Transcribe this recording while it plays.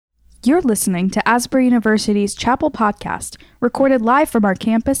You're listening to Asbury University's Chapel Podcast, recorded live from our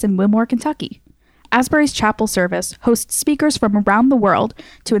campus in Wilmore, Kentucky. Asbury's Chapel service hosts speakers from around the world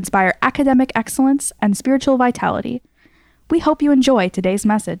to inspire academic excellence and spiritual vitality. We hope you enjoy today's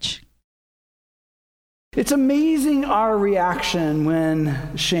message. It's amazing our reaction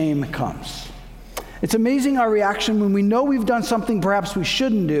when shame comes. It's amazing our reaction when we know we've done something perhaps we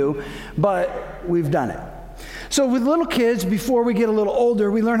shouldn't do, but we've done it. So with little kids, before we get a little older,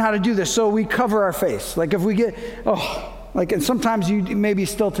 we learn how to do this. So we cover our face. Like if we get, and sometimes maybe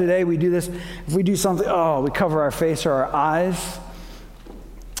still today we do this. If we do something, we cover our face or our eyes.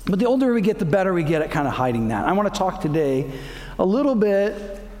 But the older we get, the better we get at kind of hiding that. I want to talk today a little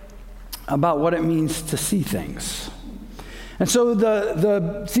bit about what it means to see things. And so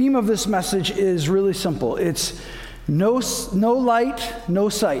the theme of this message is really simple. It's no light, no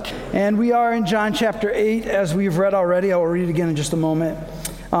sight. And we are in John chapter 8, as we've read already. I will read it again in just a moment.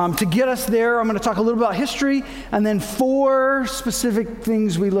 To get us there, I'm going to talk a little about history and then 4 specific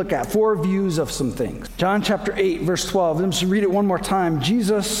things we look at, 4 views of some things. John chapter 8, verse 12. Let me just read it one more time.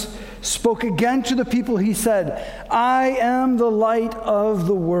 Jesus spoke again to the people. He said, "I am the light of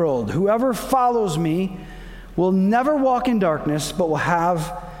the world. Whoever follows me will never walk in darkness, but will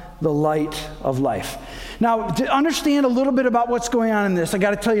have the light of life." Now, to understand a little bit about what's going on in this, I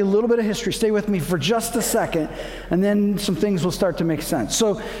got to tell you a little bit of history. Stay with me for just a second, and then some things will start to make sense.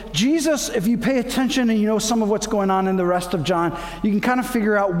 So Jesus, if you pay attention and you know some of what's going on in the rest of John, you can kind of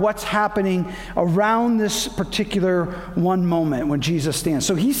figure out what's happening around this particular one moment when Jesus stands.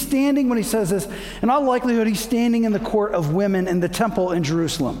 So he's standing when he says this. In all likelihood, he's standing in the court of women in the temple in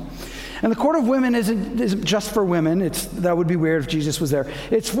Jerusalem. And the court of women isn't just for women. That would be weird if Jesus was there.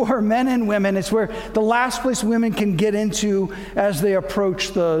 It's for men and women. It's where the last place women can get into as they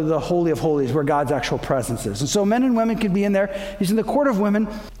approach the Holy of Holies, where God's actual presence is. And so men and women can be in there. He's in the court of women.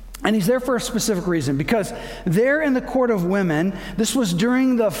 And he's there for a specific reason, because there in the court of women, this was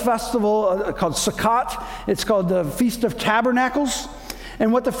during the festival called Sukkot. It's called the Feast of Tabernacles.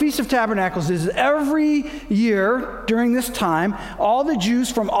 And what the Feast of Tabernacles is, every year during this time, all the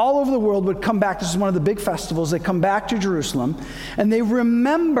Jews from all over the world would come back. This is one of the big festivals. They come back to Jerusalem, and they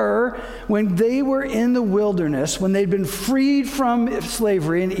remember when they were in the wilderness, when they'd been freed from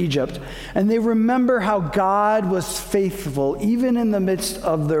slavery in Egypt, and they remember how God was faithful even in the midst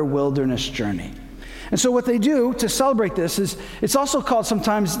of their wilderness journey. And so what they do to celebrate this is, it's also called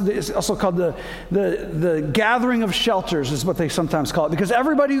the gathering of shelters is what they sometimes call it. Because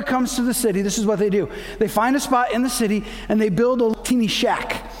everybody who comes to the city, this is what they do. They find a spot in the city and they build a teeny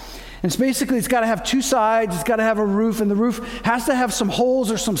shack. And it's got to have 2 sides, it's got to have a roof, and the roof has to have some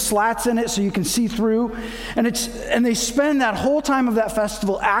holes or some slats in it so you can see through. And they spend that whole time of that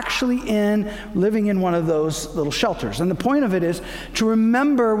festival actually living in one of those little shelters. And the point of it is to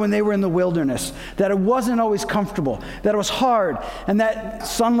remember when they were in the wilderness, that it wasn't always comfortable, that it was hard, and that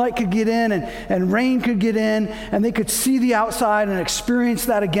sunlight could get in and rain could get in, and they could see the outside and experience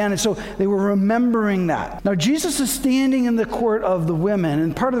that again. And so they were remembering that. Now Jesus is standing in the court of the women,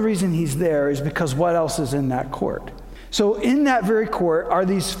 and part of the reason he's there is because what else is in that court? So in that very court are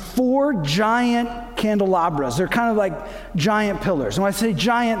these 4 giant candelabras. They're kind of like giant pillars. And when I say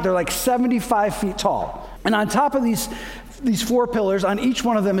giant, they're like 75 feet tall. And on top of these 4 pillars, on each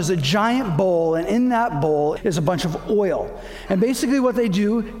one of them is a giant bowl, and in that bowl is a bunch of oil. And basically what they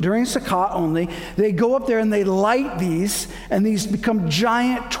do during Sukkot only, they go up there and they light these, and these become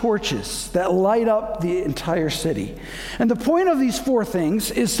giant torches that light up the entire city. And the point of these 4 things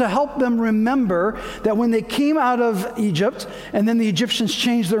is to help them remember that when they came out of Egypt, and then the Egyptians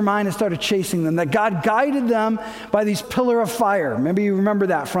changed their mind and started chasing them, that God guided them by these pillar of fire. Maybe you remember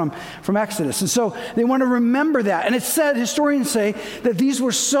that from Exodus. And so they want to remember that. And it's said, historians say, that these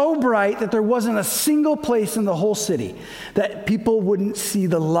were so bright that there wasn't a single place in the whole city that people wouldn't see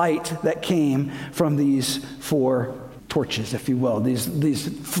the light that came from these 4 torches, if you will, these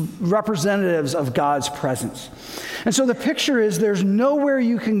representatives of God's presence. And so the picture is, there's nowhere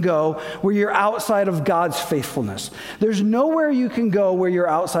you can go where you're outside of God's faithfulness. There's nowhere you can go where you're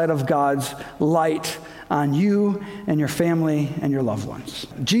outside of God's light on you and your family and your loved ones.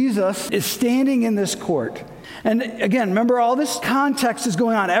 Jesus is standing in this court. And again, remember, all this context is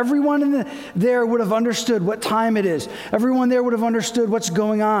going on. Everyone there would have understood what time it is. Everyone there would have understood what's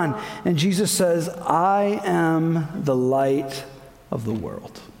going on. And Jesus says, "I am the light of the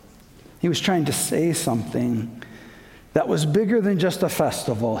world." He was trying to say something that was bigger than just a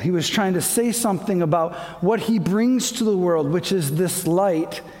festival. He was trying to say something about what he brings to the world, which is this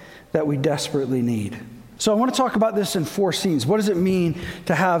light that we desperately need. So I want to talk about this in 4 scenes. What does it mean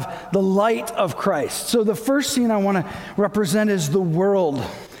to have the light of Christ? So the first scene I want to represent is the world.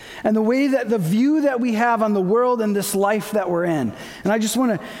 and the way that the view that we have on the world and this life that we're in. And I just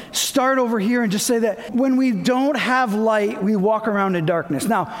want to start over here and just say that when we don't have light, we walk around in darkness.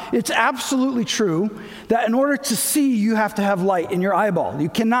 Now, it's absolutely true that in order to see, you have to have light in your eyeball. You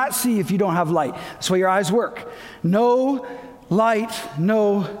cannot see if you don't have light. That's why your eyes work. No light,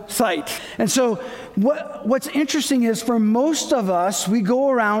 no sight. And so what's interesting is for most of us, we go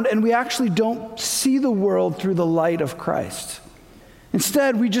around and we actually don't see the world through the light of Christ.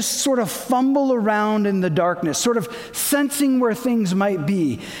 Instead, we just sort of fumble around in the darkness, sort of sensing where things might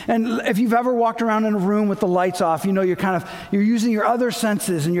be. And if you've ever walked around in a room with the lights off, you know you're using your other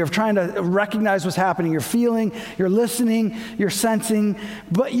senses and you're trying to recognize what's happening. You're feeling, you're listening, you're sensing,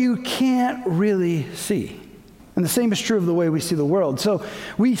 but you can't really see. And the same is true of the way we see the world. So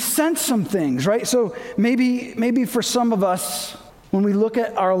we sense some things, right? So maybe for some of us, when we look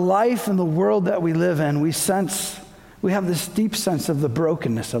at our life and the world that we live in, we have this deep sense of the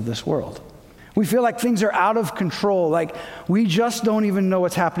brokenness of this world. We feel like things are out of control, like we just don't even know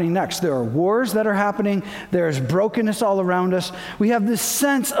what's happening next. There are wars that are happening. There's brokenness all around us. We have this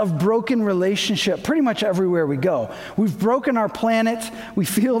sense of broken relationship pretty much everywhere we go. We've broken our planet. We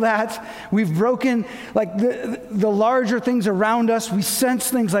feel that. We've broken like the larger things around us. We sense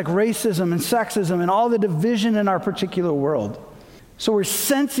things like racism and sexism and all the division in our particular world. So we're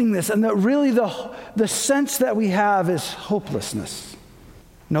sensing this, and that really the sense that we have is hopelessness.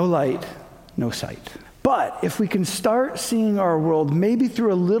 No light, no sight. But if we can start seeing our world maybe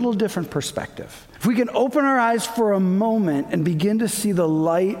through a little different perspective, if we can open our eyes for a moment and begin to see the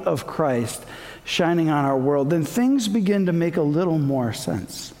light of Christ shining on our world, then things begin to make a little more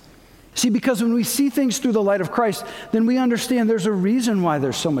sense. See, because when we see things through the light of Christ, then we understand there's a reason why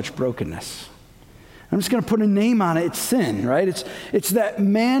there's so much brokenness. I'm just going to put a name on it. It's sin, right? It's that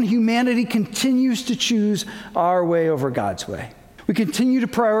humanity continues to choose our way over God's way. We continue to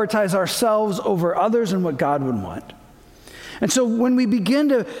prioritize ourselves over others and what God would want. And so when we begin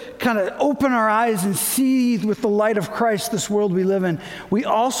to kind of open our eyes and see with the light of Christ this world we live in, we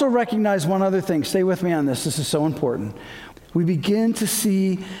also recognize one other thing. Stay with me on this. This is so important. We begin to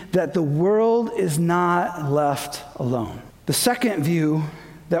see that the world is not left alone. The second view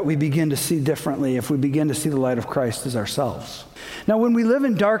that we begin to see differently if we begin to see the light of Christ as ourselves. Now, when we live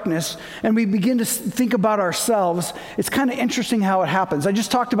in darkness and we begin to think about ourselves, it's kind of interesting how it happens. I just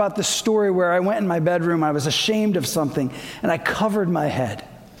talked about this story where I went in my bedroom, I was ashamed of something, and I covered my head.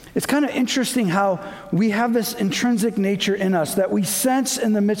 It's kind of interesting how we have this intrinsic nature in us that we sense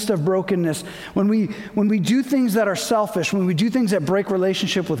in the midst of brokenness when we do things that are selfish, when we do things that break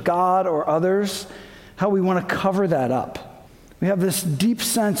relationship with God or others, how we want to cover that up. We have this deep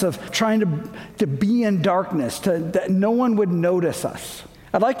sense of trying to be in darkness, that no one would notice us.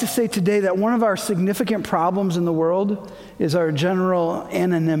 I'd like to say today that one of our significant problems in the world is our general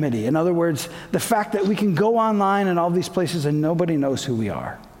anonymity. In other words, the fact that we can go online and all these places and nobody knows who we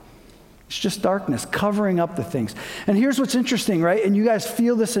are. It's just darkness covering up the things. And here's what's interesting, right? And you guys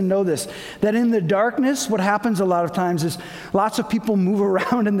feel this and know this, that in the darkness, what happens a lot of times is lots of people move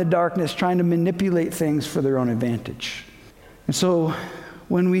around in the darkness trying to manipulate things for their own advantage. And so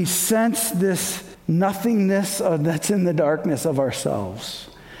when we sense this nothingness that's in the darkness of ourselves,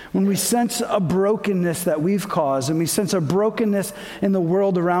 when we sense a brokenness that we've caused and we sense a brokenness in the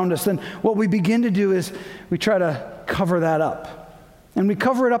world around us, then what we begin to do is we try to cover that up. And we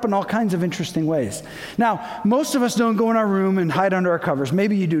cover it up in all kinds of interesting ways. Now, most of us don't go in our room and hide under our covers.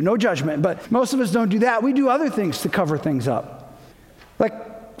 Maybe you do, no judgment, but most of us don't do that. We do other things to cover things up. Like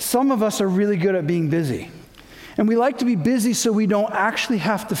some of us are really good at being busy. And we like to be busy so we don't actually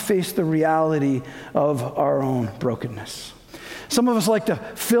have to face the reality of our own brokenness. Some of us like to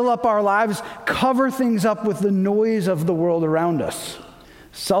fill up our lives, cover things up with the noise of the world around us.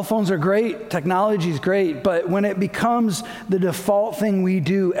 Cell phones are great, technology is great, but when it becomes the default thing we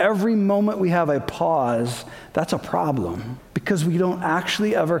do, every moment we have a pause, that's a problem because we don't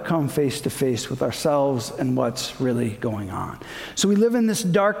actually ever come face to face with ourselves and what's really going on. So we live in this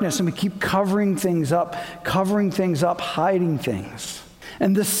darkness and we keep covering things up, hiding things.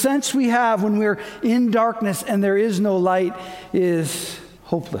 And the sense we have when we're in darkness and there is no light is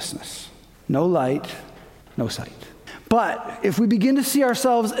hopelessness. No light, no sight. But if we begin to see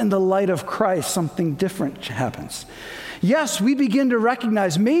ourselves in the light of Christ, something different happens. Yes, we begin to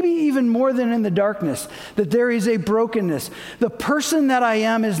recognize, maybe even more than in the darkness, that there is a brokenness. The person that I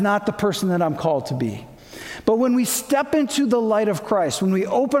am is not the person that I'm called to be. But when we step into the light of Christ, when we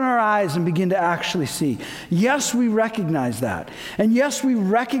open our eyes and begin to actually see, yes, we recognize that. And yes, we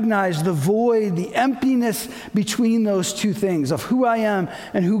recognize the void, the emptiness between those two things of who I am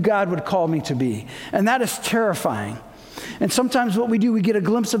and who God would call me to be. And that is terrifying. And sometimes what we do, we get a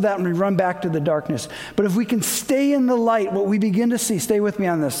glimpse of that and we run back to the darkness. But if we can stay in the light, what we begin to see, stay with me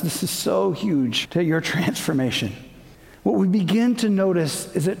on this. This is so huge to your transformation. What we begin to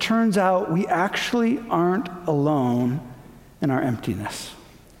notice is it turns out we actually aren't alone in our emptiness.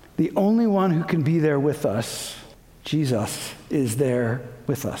 The only one who can be there with us, Jesus, is there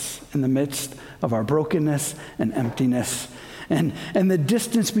with us in the midst of our brokenness and emptiness. And the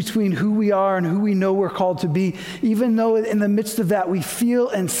distance between who we are and who we know we're called to be, even though in the midst of that we feel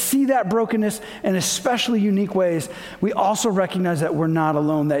and see that brokenness in especially unique ways, we also recognize that we're not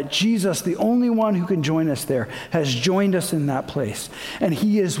alone, that Jesus, the only one who can join us there, has joined us in that place, and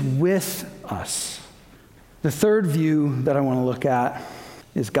he is with us. The third view that I want to look at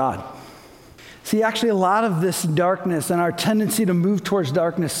is God. See, actually, a lot of this darkness and our tendency to move towards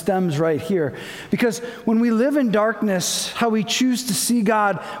darkness stems right here. Because when we live in darkness, how we choose to see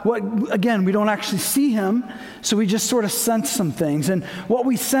God, again, we don't actually see him, so we just sort of sense some things. And what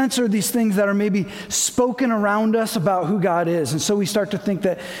we sense are these things that are maybe spoken around us about who God is. And so we start to think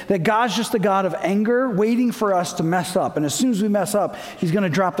that God's just a God of anger, waiting for us to mess up. And as soon as we mess up, he's going to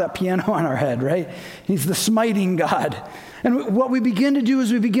drop that piano on our head, right? He's the smiting God. And what we begin to do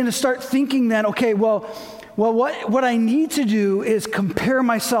is we begin to start thinking then, okay, well, what I need to do is compare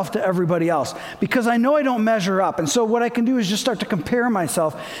myself to everybody else because I know I don't measure up. And so what I can do is just start to compare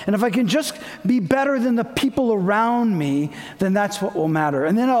myself. And if I can just be better than the people around me, then that's what will matter.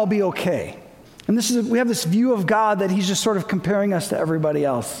 And then I'll be okay. And we have this view of God that he's just sort of comparing us to everybody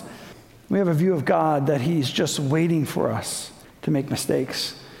else. We have a view of God that he's just waiting for us to make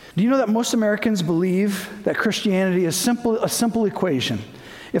mistakes. Do you know that most Americans believe that Christianity is a simple equation?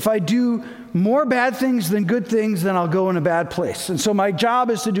 If I do more bad things than good things, then I'll go in a bad place. And so my job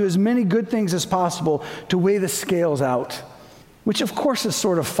is to do as many good things as possible to weigh the scales out, which of course is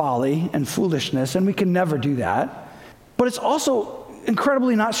sort of folly and foolishness, and we can never do that. But it's also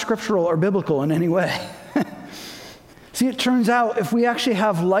incredibly not scriptural or biblical in any way. See, it turns out if we actually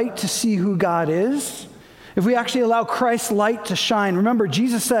have light to see who God is, if we actually allow Christ's light to shine, remember,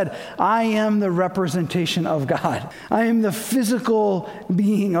 Jesus said, I am the representation of God. I am the physical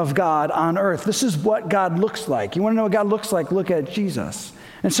being of God on earth. This is what God looks like. You want to know what God looks like? Look at Jesus.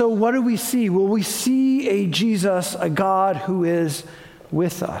 And so what do we see? Well, we see a Jesus, a God who is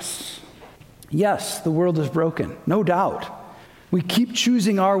with us. Yes, the world is broken, no doubt. We keep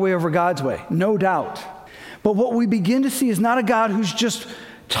choosing our way over God's way, no doubt. But what we begin to see is not a God who's just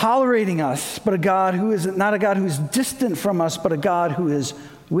tolerating us, but a God who is not a God who is distant from us, but a God who is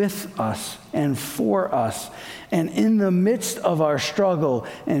with us and for us. And in the midst of our struggle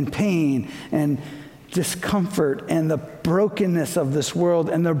and pain and discomfort and the brokenness of this world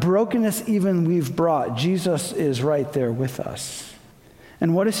and the brokenness even we've brought, Jesus is right there with us.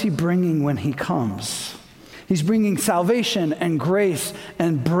 And what is he bringing when he comes? He's bringing salvation and grace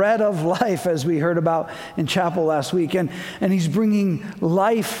and bread of life, as we heard about in chapel last week. And he's bringing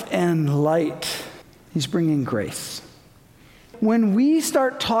life and light. He's bringing grace. When we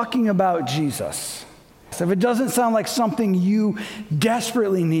start talking about Jesus, if it doesn't sound like something you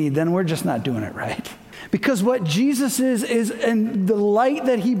desperately need, then we're just not doing it right. Because what Jesus is, and the light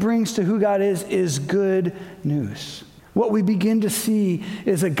that he brings to who God is good news. What we begin to see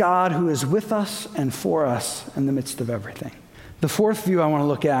is a God who is with us and for us in the midst of everything. The fourth view I want to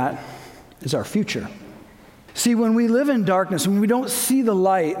look at is our future. See, when we live in darkness, when we don't see the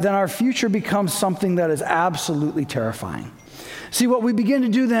light, then our future becomes something that is absolutely terrifying. See, what we begin to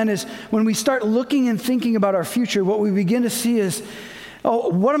do then is when we start looking and thinking about our future, what we begin to see is, oh,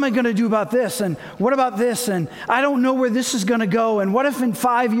 what am I going to do about this? And what about this? And I don't know where this is going to go. And what if in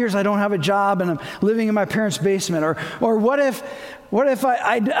 5 years I don't have a job and I'm living in my parents' basement? Or what if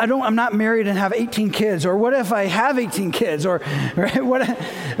I'm not married and have 18 kids? Or what if I have 18 kids? Or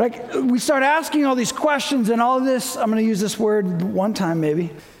right, like we start asking all these questions and all this, I'm going to use this word one time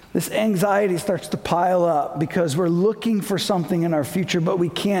maybe. This anxiety starts to pile up because we're looking for something in our future, but we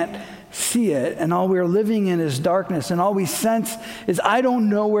can't see it, and all we're living in is darkness, and all we sense is, I don't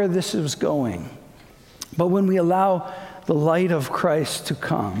know where this is going. But when we allow the light of Christ to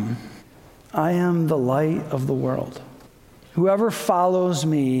come, I am the light of the world. Whoever follows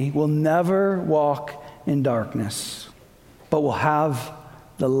me will never walk in darkness, but will have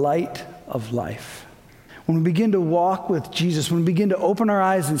the light of life. When we begin to walk with Jesus, when we begin to open our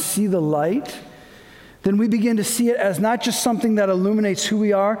eyes and see the light, then we begin to see it as not just something that illuminates who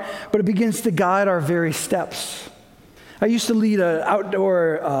we are, but it begins to guide our very steps. I used to lead an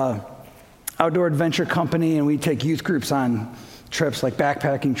outdoor adventure company, and we'd take youth groups on trips, like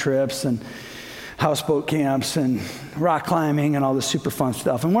backpacking trips. And houseboat camps and rock climbing and all this super fun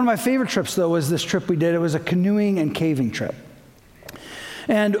stuff. And one of my favorite trips, though, was this trip we did. It was a canoeing and caving trip.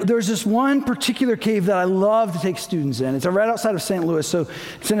 And there's this one particular cave that I love to take students in. It's right outside of St. Louis, so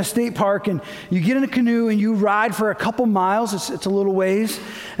it's in a state park, and you get in a canoe and you ride for a couple miles. It's a little ways.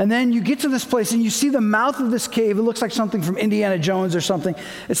 And then you get to this place and you see the mouth of this cave. It looks like something from Indiana Jones or something.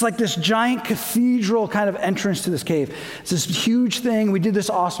 It's like this giant cathedral kind of entrance to this cave. It's this huge thing. We did this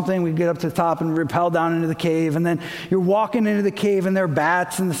awesome thing. We get up to the top and rappel down into the cave, and then you're walking into the cave and there are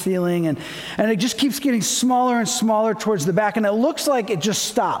bats in the ceiling, and it just keeps getting smaller and smaller towards the back, and it looks like it just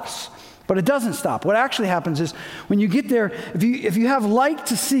stops, but it doesn't stop. What actually happens is when you get there, if you have light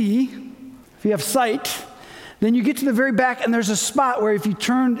to see, if you have sight, then you get to the very back and there's a spot where if you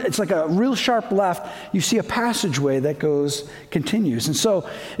turn, it's like a real sharp left, you see a passageway that continues. And so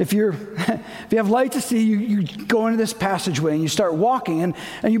if you have light to see, you go into this passageway and you start walking, and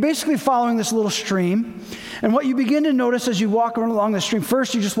you're basically following this little stream. And what you begin to notice as you walk along the stream,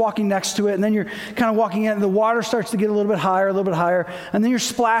 first you're just walking next to it, and then you're kind of walking in, and the water starts to get a little bit higher, and then you're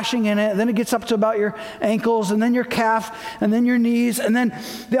splashing in it, and then it gets up to about your ankles, and then your calf, and then your knees. And then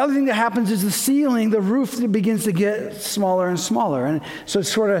the other thing that happens is the ceiling, the roof, begins to get smaller and smaller. And so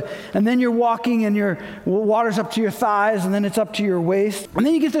it's and then you're walking and your water's up to your thighs, and then it's up to your waist. And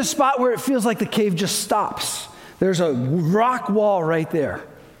then you get to a spot where it feels like the cave just stops. There's a rock wall right there.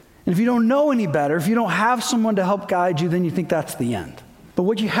 And if you don't know any better, if you don't have someone to help guide you, then you think that's the end. But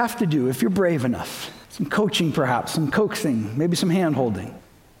what you have to do, if you're brave enough, some coaching perhaps, some coaxing, maybe some hand-holding,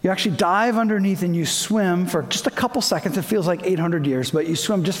 you actually dive underneath and you swim for just a couple seconds. It feels like 800 years, but you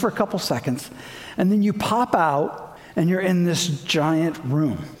swim just for a couple seconds. And then you pop out and you're in this giant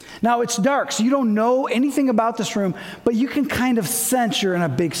room. Now it's dark, so you don't know anything about this room, but you can kind of sense you're in a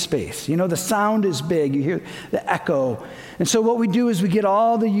big space. You know, the sound is big. You hear the echo. And so what we do is we get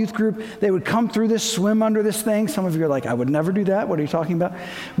all the youth group. They would come through this, swim under this thing. Some of you are like, I would never do that. What are you talking about?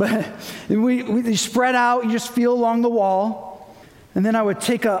 But we spread out. You just feel along the wall. And then I would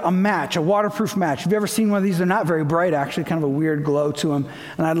take a match, a waterproof match. Have you ever seen one of these? They're not very bright, actually, kind of a weird glow to them.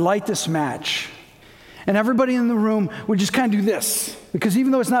 And I'd light this match. And everybody in the room would just kind of do this. Because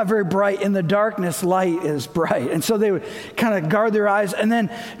even though it's not very bright, in the darkness, light is bright. And so they would kind of guard their eyes. And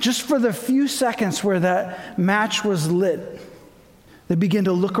then just for the few seconds where that match was lit, they begin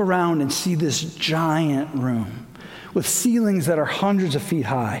to look around and see this giant room with ceilings that are hundreds of feet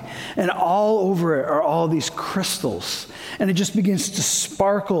high. And all over it are all these crystals. And it just begins to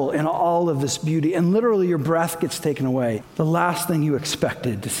sparkle in all of this beauty. And literally your breath gets taken away. The last thing you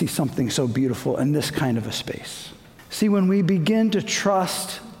expected, to see something so beautiful in this kind of a space. See, when we begin to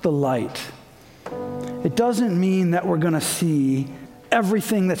trust the light, it doesn't mean that we're going to see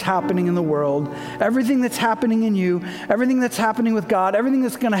everything that's happening in the world, everything that's happening in you, everything that's happening with God, everything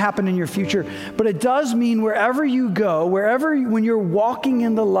that's going to happen in your future. But it does mean wherever you go, when you're walking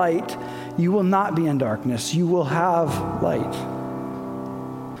in the light, you will not be in darkness. You will have light.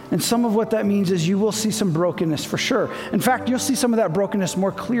 And some of what that means is you will see some brokenness for sure. In fact, you'll see some of that brokenness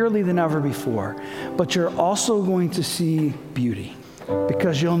more clearly than ever before. But you're also going to see beauty,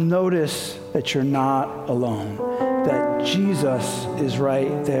 because you'll notice that you're not alone, that Jesus is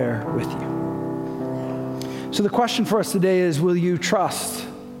right there with you. So the question for us today is, will you trust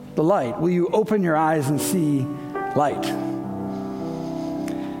the light? Will you open your eyes and see light?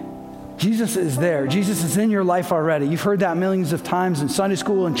 Jesus is there. Jesus is in your life already. You've heard that millions of times in Sunday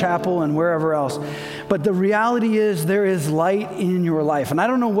school and chapel and wherever else. But the reality is there is light in your life. And I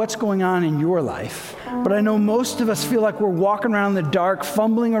don't know what's going on in your life, but I know most of us feel like we're walking around in the dark,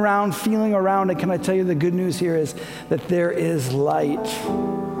 fumbling around, feeling around. And can I tell you the good news here is that there is light.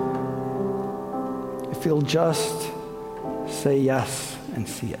 If you'll just say yes and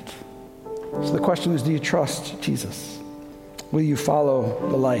see it. So the question is, do you trust Jesus? Will you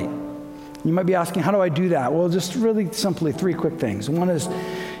follow the light? You might be asking, how do I do that? Well, just really simply 3 quick things. One is,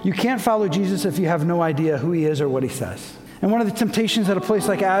 you can't follow Jesus if you have no idea who he is or what he says. And one of the temptations at a place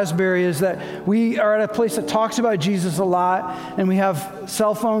like Asbury is that we are at a place that talks about Jesus a lot, and we have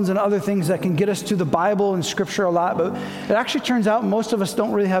cell phones and other things that can get us to the Bible and Scripture a lot, but it actually turns out most of us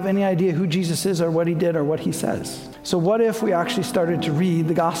don't really have any idea who Jesus is or what he did or what he says. So what if we actually started to read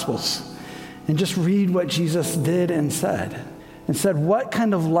the Gospels and just read what Jesus did and said? And said, what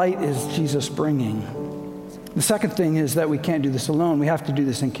kind of light is Jesus bringing? The second thing is that we can't do this alone. We have to do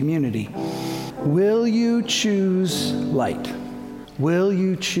this in community. Will you choose light? Will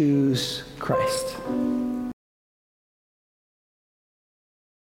you choose Christ?